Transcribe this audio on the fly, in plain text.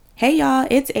Hey y'all,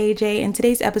 it's AJ, and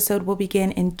today's episode will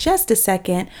begin in just a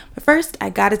second. But first, I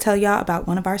gotta tell y'all about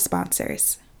one of our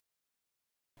sponsors.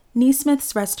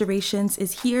 Neesmith's Restorations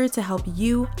is here to help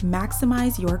you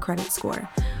maximize your credit score.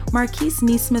 Marquise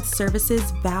Neesmith's services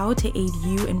vow to aid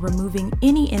you in removing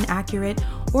any inaccurate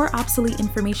or obsolete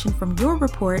information from your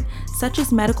report, such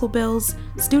as medical bills,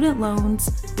 student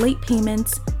loans, late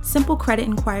payments, simple credit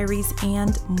inquiries,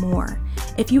 and more.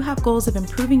 If you have goals of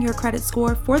improving your credit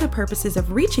score for the purposes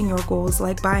of reaching your goals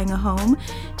like buying a home,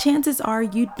 chances are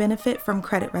you'd benefit from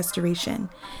credit restoration.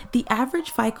 The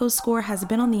average FICO score has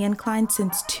been on the incline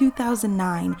since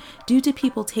 2009 due to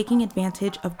people taking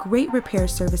advantage of great repair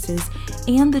services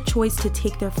and the choice to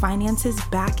take their finances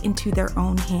back into their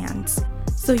own hands.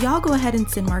 So y'all go ahead and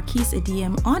send Marquise a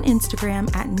DM on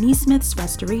Instagram at Neesmiths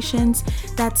Restorations.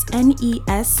 That's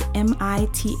Neesmiths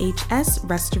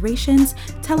Restorations.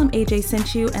 Tell him AJ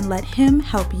sent you and let him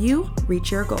help you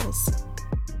reach your goals.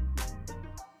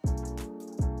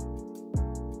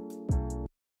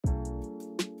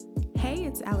 Hey,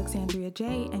 it's Alexandria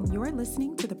J, and you're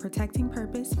listening to the Protecting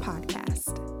Purpose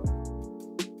podcast.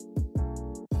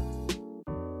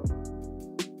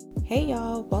 Hey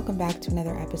y'all, welcome back to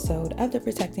another episode of the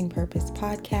Protecting Purpose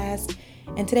podcast.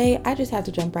 And today I just have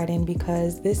to jump right in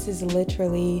because this is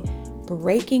literally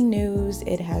breaking news.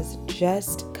 It has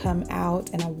just come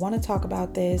out and I want to talk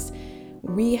about this.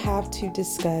 We have to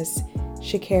discuss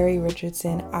Sha'Carri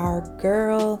Richardson, our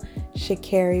girl,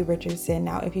 Sha'Carri Richardson.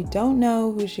 Now, if you don't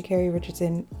know who Sha'Carri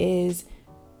Richardson is,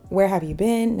 where have you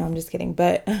been? No, I'm just kidding.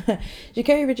 But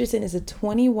Sha'Carri Richardson is a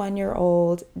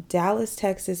 21-year-old Dallas,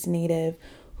 Texas native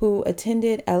who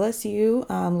attended LSU,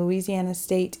 Louisiana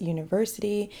State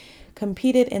University,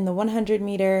 competed in the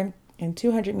 100-meter and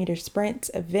 200-meter sprint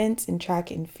events in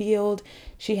track and field.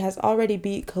 She has already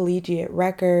beat collegiate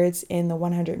records in the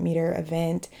 100-meter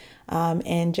event.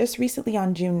 And just recently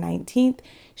on June 19th,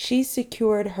 she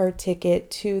secured her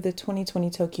ticket to the 2020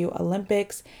 Tokyo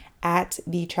Olympics at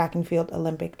the track and field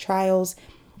Olympic trials.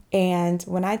 And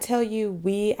when I tell you,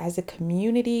 we as a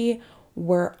community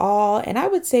we're all, and I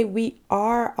would say we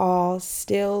are all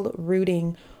still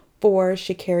rooting for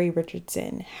Sha'Carri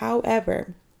Richardson.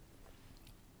 However,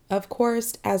 of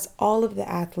course, as all of the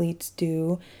athletes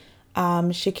do,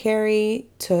 Sha'Carri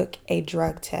took a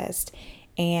drug test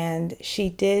and she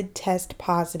did test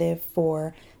positive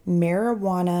for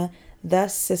marijuana,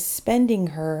 thus suspending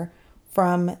her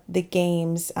from the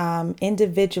games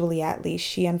individually at least.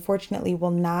 She unfortunately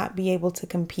will not be able to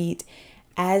compete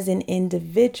as an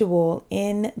individual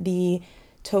in the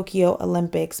Tokyo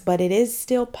Olympics, but it is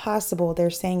still possible. They're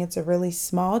saying it's a really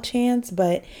small chance,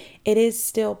 but it is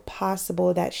still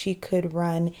possible that she could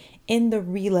run in the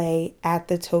relay at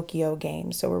the Tokyo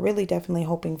Games. So we're really definitely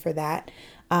hoping for that.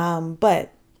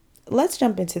 But let's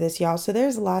jump into this, y'all. So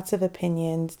there's lots of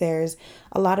opinions. There's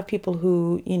a lot of people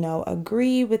who,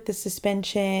 agree with the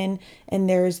suspension, and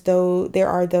there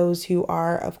are those who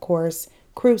are, of course,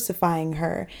 crucifying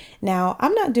her. Now,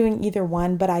 I'm not doing either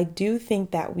one, but I do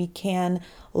think that we can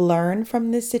learn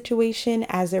from this situation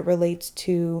as it relates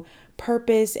to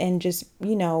purpose and just,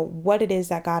 what it is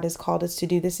that God has called us to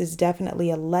do. This is definitely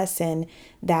a lesson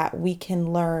that we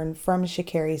can learn from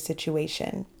Sha'Carri's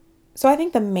situation. So I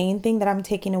think the main thing that I'm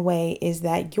taking away is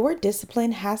that your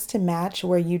discipline has to match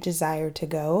where you desire to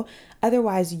go.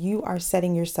 Otherwise, you are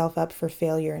setting yourself up for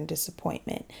failure and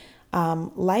disappointment.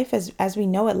 Life, as we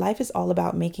know it, life is all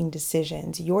about making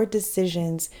decisions. Your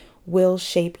decisions will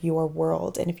shape your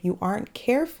world. And if you aren't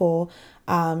careful,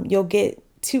 you'll get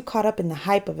too caught up in the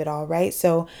hype of it all, right?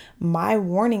 So my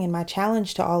warning and my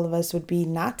challenge to all of us would be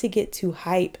not to get too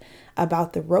hype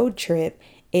about the road trip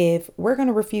if we're going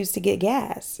to refuse to get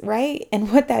gas, right?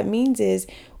 And what that means is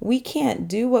we can't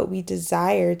do what we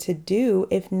desire to do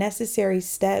if necessary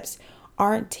steps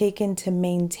aren't taken to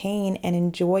maintain and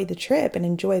enjoy the trip and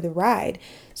enjoy the ride.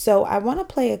 So I want to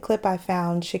play a clip I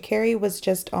found. Sha'Carri was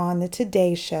just on the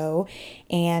Today Show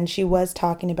and she was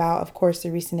talking about, of course,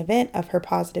 the recent event of her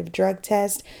positive drug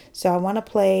test. So I want to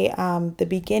play the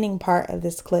beginning part of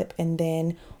this clip and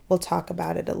then we'll talk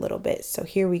about it a little bit. So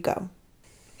here we go.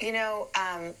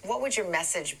 What would your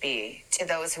message be to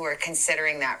those who are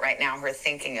considering that right now, who are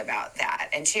thinking about that,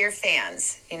 and to your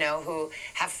fans, who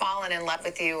have fallen in love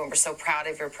with you and were so proud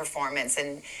of your performance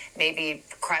and maybe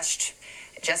crushed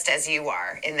just as you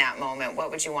are in that moment?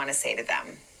 What would you want to say to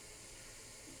them?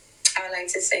 I would like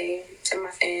to say to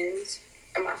my fans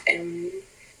and my family,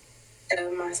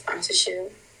 to my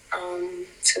sponsorship,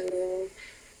 to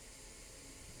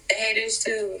the haters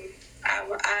too.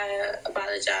 I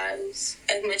apologize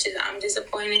as much as I'm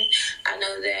disappointed. I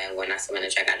know that when I submit a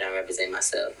track, I don't represent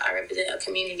myself. I represent a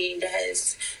community that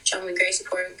has shown me great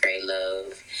support, great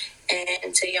love,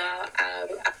 And to y'all, I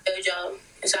failed y'all.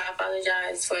 And so I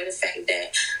apologize for the fact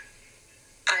that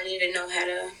I didn't know how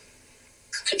to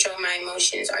control my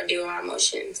emotions or deal with my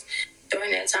emotions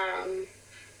during that time.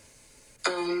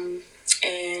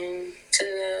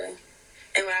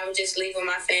 And what I would just leave with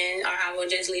my fans, or I would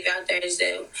just leave out there, is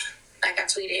that, like I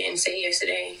tweeted and said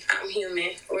yesterday, I'm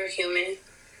human. We're human.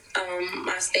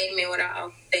 My statement, what I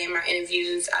say in my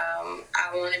interviews, I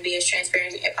want to be as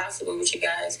transparent as possible with you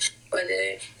guys,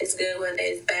 whether it's good, whether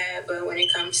it's bad. But when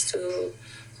it comes to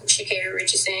Sha'Carri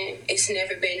Richardson, it's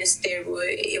never been a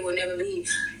steroid. It will never be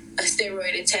a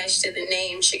steroid attached to the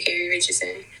name Sha'Carri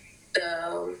Richardson.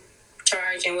 The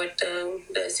charge and what the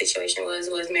situation was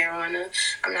marijuana.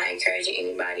 I'm not encouraging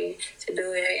anybody to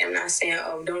do it. I'm not saying,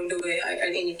 oh, don't do it or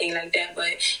anything like that.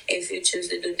 But if you choose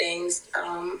to do things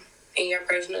in your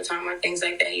personal time or things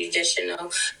like that, you just should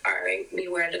know or be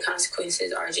aware of the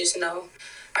consequences, or just know,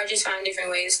 or just find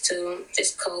different ways to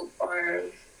just cope or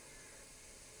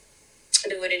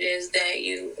do what it is that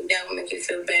will make you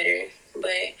feel better.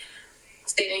 But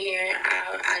sitting here,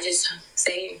 I just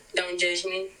say, don't judge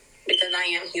me, because I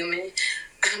am human.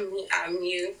 I'm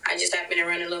you. I just happen to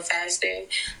run a little faster.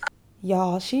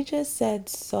 Y'all, she just said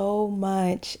so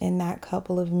much in that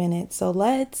couple of minutes. So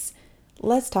let's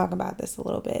talk about this a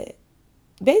little bit.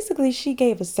 Basically, she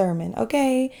gave a sermon,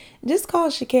 okay? Just call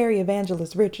Sha'Carri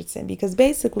Evangelist Richardson, because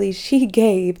basically she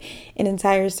gave an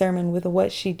entire sermon with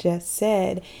what she just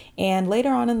said. And later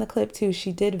on in the clip too,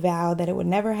 she did vow that it would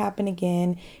never happen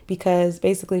again, because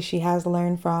basically she has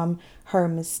learned from her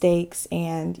mistakes,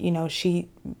 and, you know, she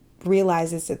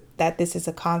realizes that this is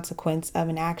a consequence of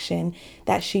an action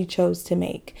that she chose to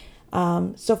make.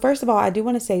 So first of all, I do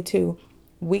want to say too,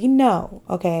 we know,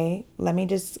 okay, let me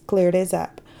just clear this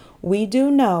up. We do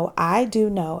know, I do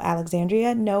know,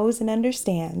 Alexandria knows and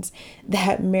understands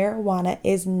that marijuana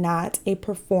is not a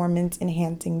performance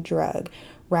enhancing drug,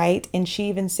 right? And she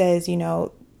even says, you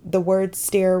know, the word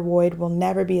steroid will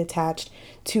never be attached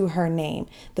to her name.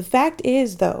 The fact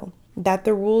is, though, that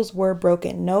the rules were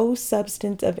broken. No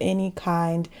substance of any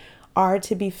kind are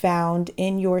to be found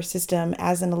in your system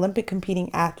as an Olympic competing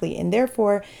athlete, and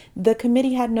therefore the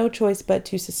committee had no choice but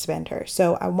to suspend her.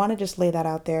 So I want to just lay that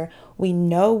out there. We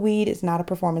know weed is not a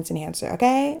performance enhancer.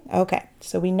 Okay,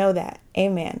 so we know that.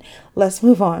 Amen. Let's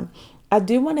move on. I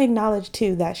do want to acknowledge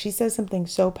too that she says something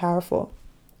so powerful.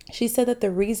 She said that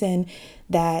the reason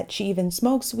that she even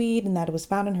smokes weed and that it was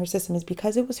found in her system is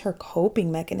because it was her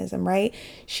coping mechanism, right?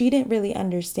 She didn't really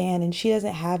understand, and she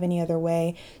doesn't have any other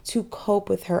way to cope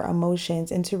with her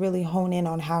emotions and to really hone in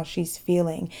on how she's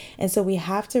feeling. And so we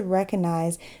have to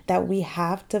recognize that we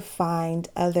have to find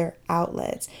other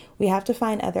outlets. We have to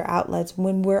find other outlets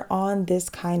when we're on this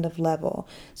kind of level.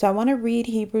 So I want to read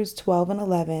Hebrews 12 and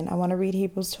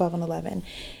 11.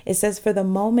 It says, "For the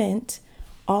moment,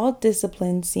 all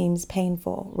discipline seems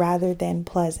painful rather than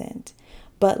pleasant,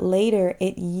 but later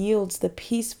it yields the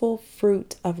peaceful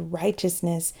fruit of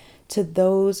righteousness to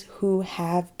those who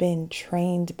have been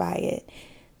trained by it."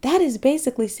 That is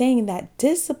basically saying that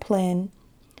discipline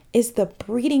is the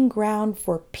breeding ground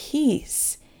for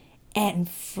peace and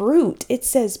fruit. It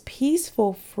says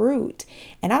peaceful fruit.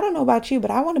 And I don't know about you,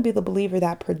 but I want to be the believer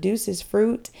that produces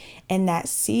fruit and that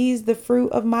sees the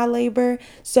fruit of my labor.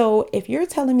 So if you're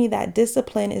telling me that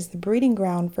discipline is the breeding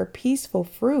ground for peaceful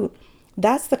fruit,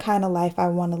 that's the kind of life I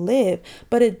want to live.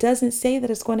 But it doesn't say that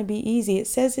it's going to be easy. It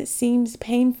says it seems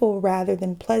painful rather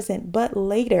than pleasant, but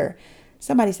later,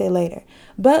 somebody say later,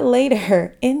 but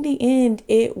later, in the end,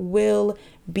 it will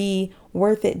be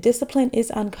worth it. Discipline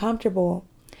is uncomfortable.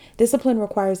 Discipline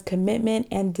requires commitment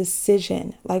and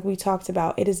decision. Like we talked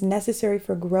about, it is necessary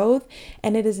for growth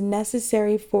and it is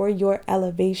necessary for your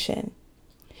elevation.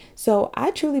 So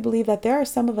I truly believe that there are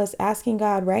some of us asking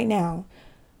God right now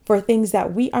for things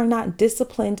that we are not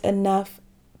disciplined enough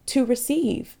to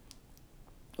receive,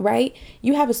 right?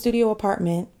 You have a studio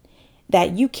apartment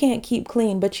that you can't keep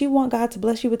clean, but you want God to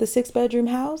bless you with a 6-bedroom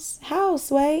house? How,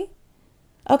 Sway?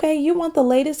 Okay, you want the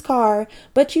latest car,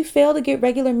 but you fail to get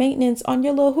regular maintenance on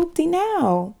your little hoopty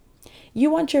now.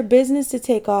 You want your business to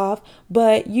take off,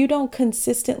 but you don't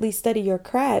consistently study your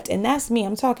craft. And that's me.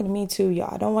 I'm talking to me too,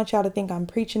 y'all. I don't want y'all to think I'm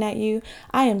preaching at you.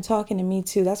 I am talking to me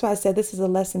too. That's why I said this is a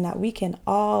lesson that we can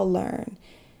all learn.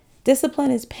 Discipline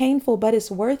is painful, but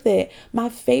it's worth it. My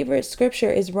favorite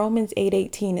scripture is Romans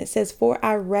 8:18. It says, "For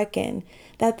I reckon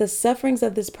that the sufferings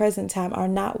of this present time are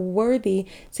not worthy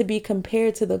to be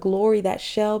compared to the glory that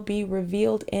shall be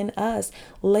revealed in us."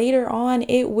 Later on,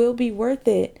 it will be worth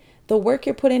it. The work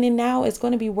you're putting in now is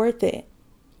going to be worth it.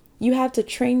 You have to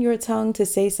train your tongue to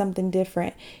say something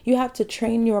different. You have to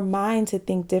train your mind to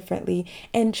think differently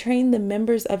and train the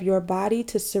members of your body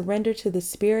to surrender to the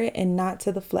spirit and not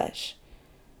to the flesh.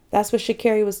 That's what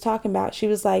Sha'Carri was talking about. She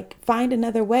was like, find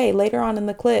another way. Later on in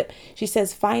the clip, she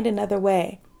says, find another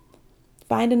way.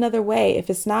 Find another way. If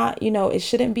it's not, it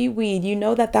shouldn't be weed. You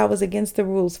know that was against the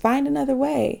rules. Find another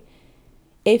way.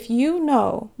 If you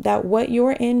know that what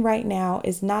you're in right now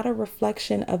is not a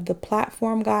reflection of the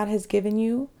platform God has given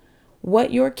you,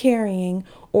 what you're carrying,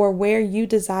 or where you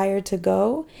desire to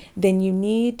go, then you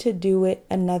need to do it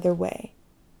another way.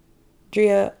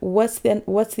 Drea, what's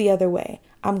the other way?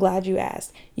 I'm glad you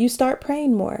asked. You start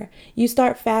praying more. You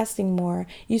start fasting more.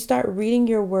 You start reading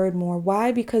your word more.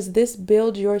 Why? Because this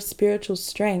builds your spiritual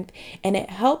strength, and it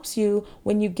helps you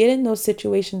when you get in those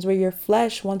situations where your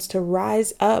flesh wants to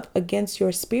rise up against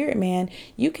your spirit, man.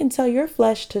 You can tell your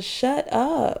flesh to shut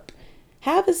up.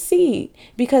 Have a seat,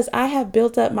 because I have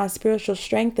built up my spiritual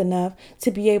strength enough to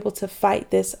be able to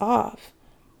fight this off.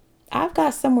 I've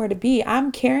got somewhere to be.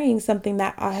 I'm carrying something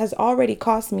that has already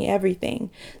cost me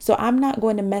everything. So I'm not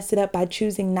going to mess it up by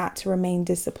choosing not to remain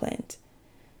disciplined.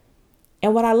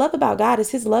 And what I love about God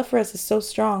is his love for us is so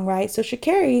strong, right? So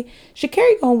Sha'Carri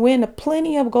gonna win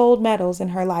plenty of gold medals in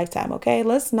her lifetime, okay?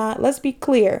 Let's be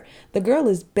clear. The girl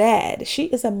is bad. She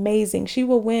is amazing. She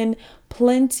will win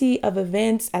plenty of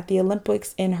events at the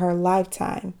Olympics in her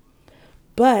lifetime.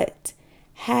 But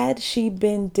had she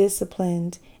been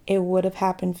disciplined, it would have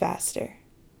happened faster.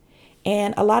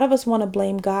 And a lot of us want to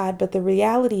blame God, but the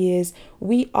reality is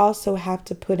we also have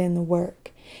to put in the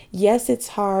work. Yes, it's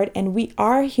hard, and we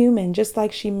are human, just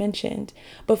like she mentioned.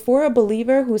 But for a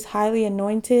believer who's highly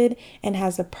anointed and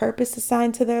has a purpose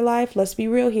assigned to their life, let's be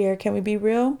real here. Can we be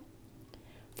real?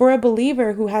 For a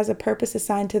believer who has a purpose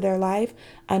assigned to their life,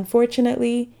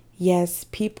 unfortunately, yes,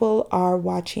 people are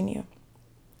watching you.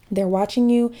 They're watching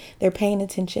you, they're paying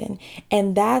attention.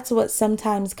 And that's what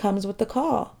sometimes comes with the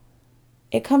call.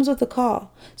 It comes with the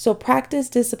call. So practice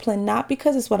discipline, not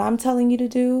because it's what I'm telling you to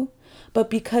do, but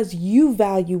because you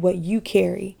value what you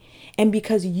carry and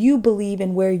because you believe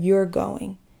in where you're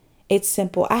going. It's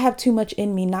simple. I have too much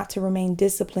in me not to remain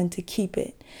disciplined to keep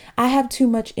it. I have too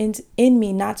much in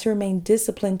me not to remain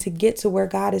disciplined to get to where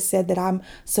God has said that I'm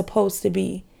supposed to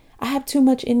be. I have too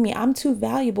much in me. I'm too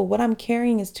valuable. What I'm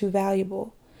carrying is too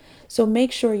valuable. So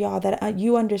make sure, y'all, that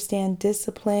you understand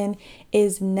discipline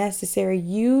is necessary.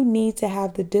 You need to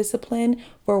have the discipline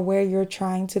for where you're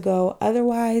trying to go.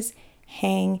 Otherwise,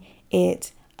 hang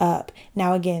it up.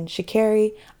 Now, again,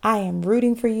 Sha'Carri, I am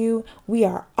rooting for you. We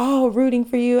are all rooting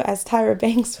for you, as Tyra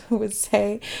Banks would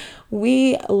say.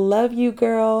 We love you,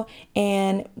 girl.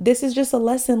 And this is just a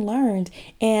lesson learned.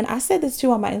 And I said this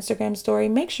too on my Instagram story.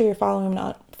 Make sure you're following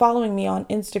me on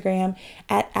Instagram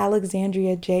at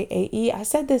Alexandria JAE. I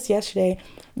said this yesterday.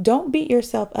 Don't beat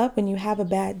yourself up when you have a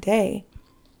bad day.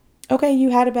 Okay, you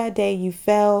had a bad day, you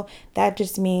fell. That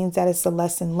just means that it's a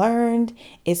lesson learned,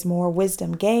 it's more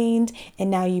wisdom gained,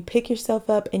 and now you pick yourself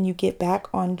up and you get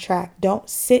back on track. Don't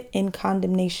sit in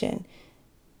condemnation.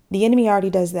 The enemy already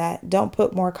does that. Don't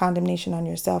put more condemnation on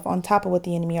yourself on top of what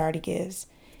the enemy already gives.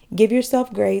 Give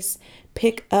yourself grace.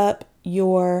 Pick up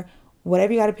your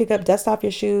whatever you got to pick up, dust off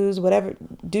your shoes, whatever,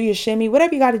 do your shimmy,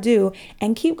 whatever you got to do,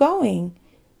 and keep going.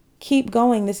 Keep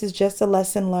going. This is just a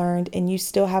lesson learned, and you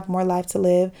still have more life to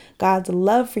live. God's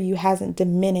love for you hasn't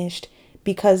diminished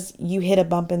because you hit a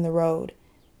bump in the road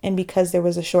and because there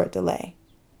was a short delay.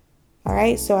 All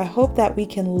right. So I hope that we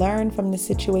can learn from the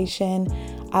situation.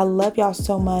 I love y'all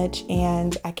so much,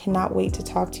 and I cannot wait to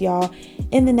talk to y'all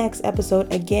in the next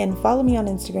episode. Again, follow me on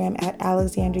Instagram at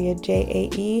Alexandria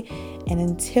JAE. And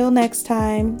until next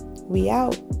time, we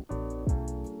out.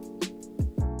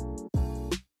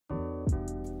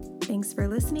 Thanks for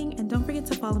listening, and don't forget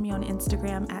to follow me on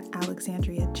Instagram at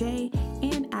Alexandria J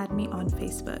and add me on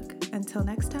Facebook. Until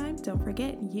next time, don't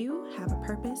forget you have a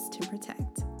purpose to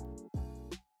protect.